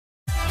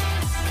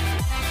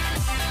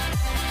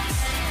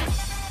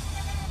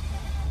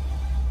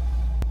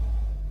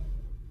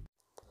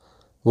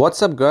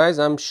What's up guys,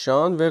 I'm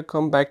Sean.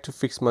 Welcome back to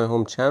Fix My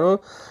Home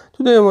channel.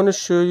 Today I want to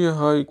show you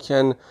how you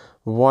can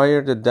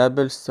wire the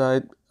double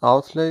side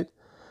outlet.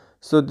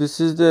 So this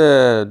is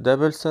the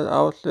double side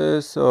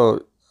outlet.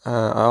 So I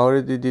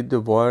already did the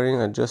wiring.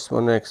 I just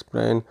want to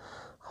explain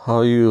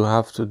how you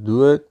have to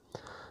do it.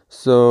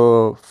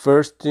 So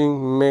first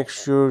thing, make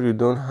sure you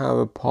don't have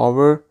a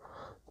power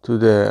to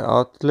the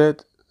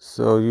outlet.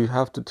 So you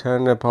have to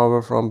turn the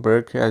power from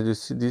breaker. As you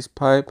see, this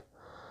pipe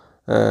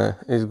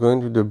is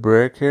going to the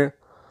breaker,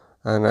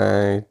 and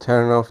I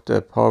turn off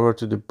the power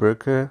to the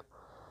breaker.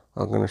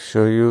 I'm gonna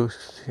show you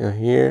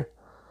here.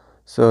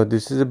 So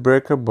this is a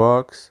breaker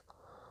box.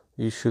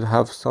 You should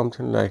have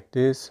something like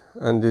this,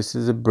 and this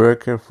is a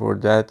breaker for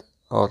that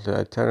outlet.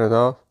 I turn it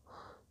off,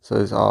 so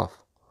it's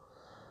off.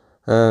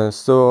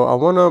 So I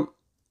wanna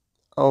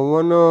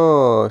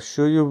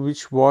show you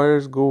which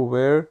wires go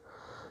where.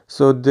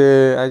 So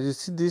as you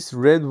see, this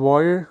red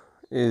wire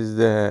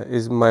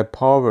is my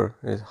power,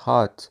 is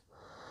hot,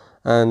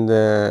 and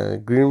the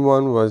green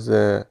one was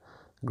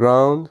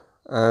ground,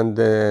 and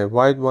the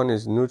white one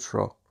is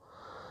neutral.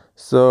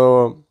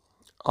 So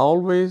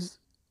always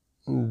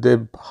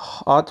the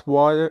hot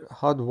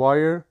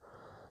wire,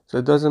 so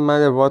it doesn't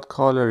matter what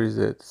color is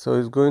it, so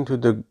it's going to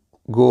the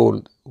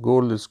gold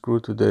screw,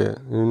 to the,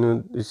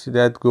 you see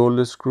that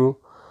gold screw.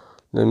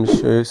 Let me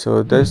show you.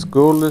 So this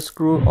gold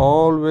screw,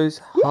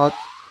 always hot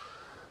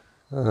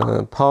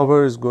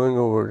power is going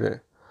over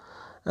there.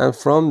 And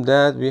from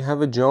that we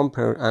have a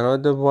jumper.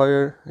 Another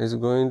wire is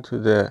going to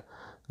the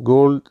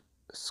gold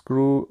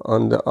screw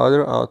on the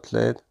other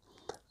outlet,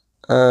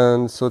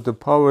 and so the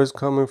power is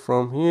coming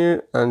from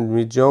here, and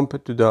we jump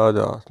it to the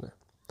other outlet.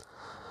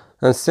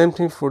 And same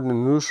thing for the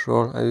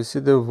neutral. As you see,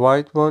 the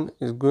white one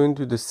is going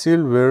to the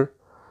silver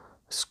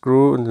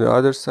screw on the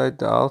other side,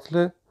 the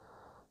outlet.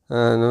 I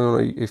don't know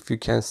if you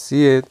can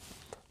see it,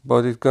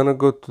 but it's gonna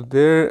go to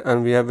there,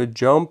 and we have a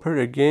jumper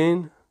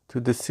again to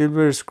the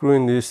silver screw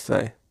in this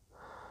side.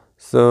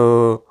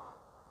 So,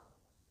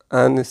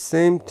 and the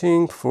same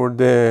thing for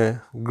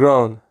the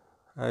ground.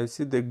 I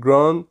see the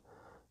ground,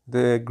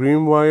 the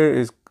green wire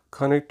is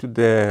connected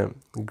to the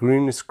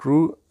green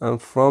screw, and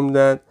from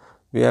that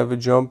we have a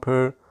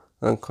jumper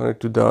and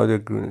connect to the other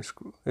green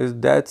screw. It's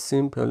that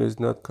simple, it's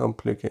not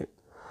complicated.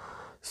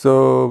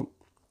 So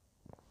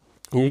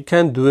you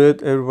can do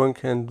it, everyone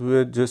can do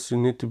it, just you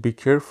need to be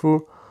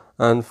careful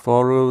and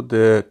follow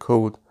the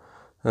code.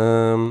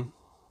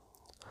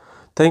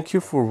 Thank you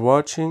for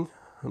watching.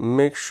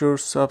 Make sure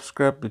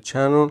subscribe the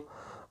channel.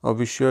 I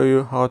will show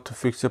you how to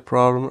fix a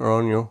problem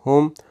around your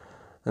home,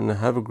 and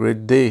have a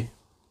great day.